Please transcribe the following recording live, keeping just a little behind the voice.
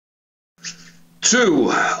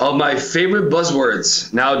Two of my favorite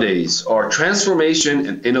buzzwords nowadays are transformation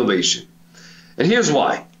and innovation. And here's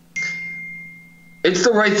why. It's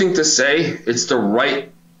the right thing to say. It's the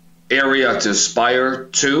right area to aspire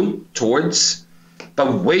towards.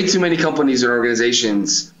 But way too many companies and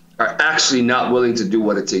organizations are actually not willing to do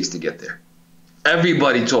what it takes to get there.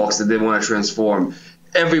 Everybody talks that they want to transform.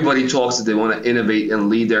 Everybody talks that they want to innovate and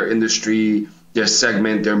lead their industry, their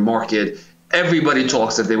segment, their market. Everybody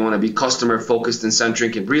talks that they want to be customer focused and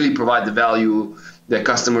centric and really provide the value that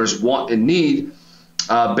customers want and need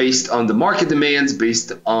based on the market demands,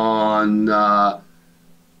 based on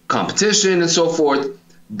competition and so forth.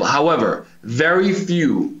 However, very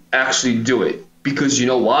few actually do it because you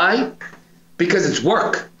know why? Because it's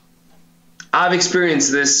work. I've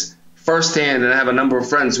experienced this firsthand, and I have a number of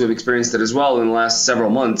friends who have experienced it as well in the last several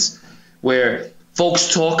months, where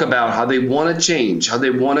folks talk about how they want to change, how they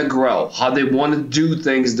want to grow, how they want to do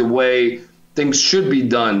things the way things should be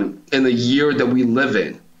done in the year that we live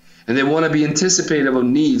in. And they want to be anticipative of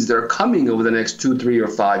needs that are coming over the next 2, 3, or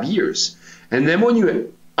 5 years. And then when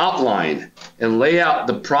you outline and lay out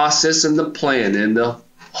the process and the plan and the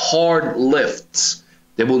hard lifts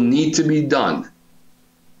that will need to be done,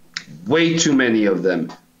 way too many of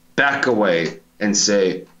them back away and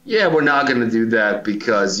say, yeah, we're not going to do that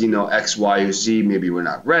because, X, Y, or Z, maybe we're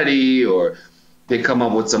not ready, or they come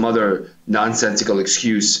up with some other nonsensical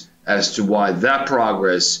excuse as to why that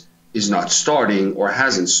progress is not starting or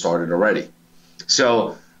hasn't started already.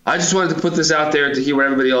 So I just wanted to put this out there to hear what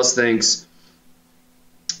everybody else thinks.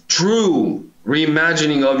 True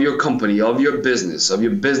reimagining of your company, of your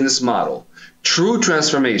business model, true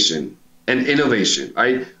transformation and innovation,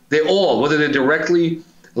 right? They all, whether they're directly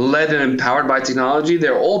led and empowered by technology,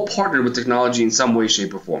 they're all partnered with technology in some way,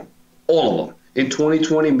 shape, or form. All of them. In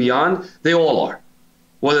 2020 and beyond, they all are.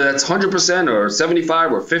 Whether that's 100% or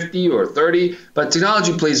 75 or 50 or 30, but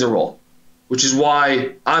technology plays a role, which is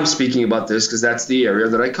why I'm speaking about this, because that's the area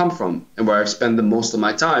that I come from and where I've spent the most of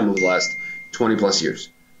my time over the last 20 plus years.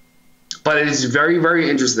 But it is very, very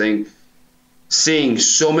interesting seeing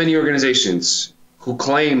so many organizations who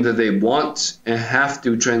claim that they want and have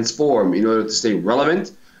to transform in order to stay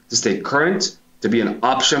relevant, to stay current, to be an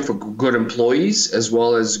option for good employees, as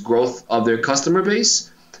well as growth of their customer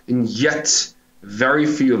base. And yet, very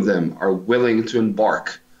few of them are willing to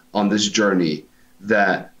embark on this journey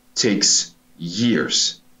that takes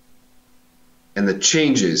years. And the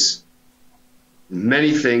changes,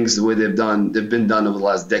 many things, the way they've been done over the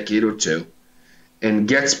last decade or two, and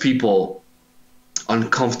gets people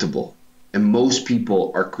uncomfortable. And most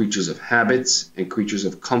people are creatures of habits and creatures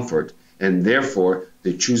of comfort, and therefore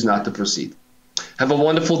they choose not to proceed. Have a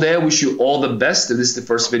wonderful day. I wish you all the best. If this is the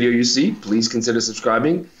first video you see, please consider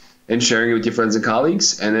subscribing and sharing it with your friends and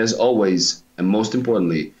colleagues. And as always, and most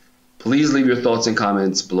importantly, please leave your thoughts and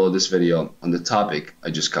comments below this video on the topic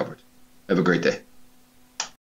I just covered. Have a great day.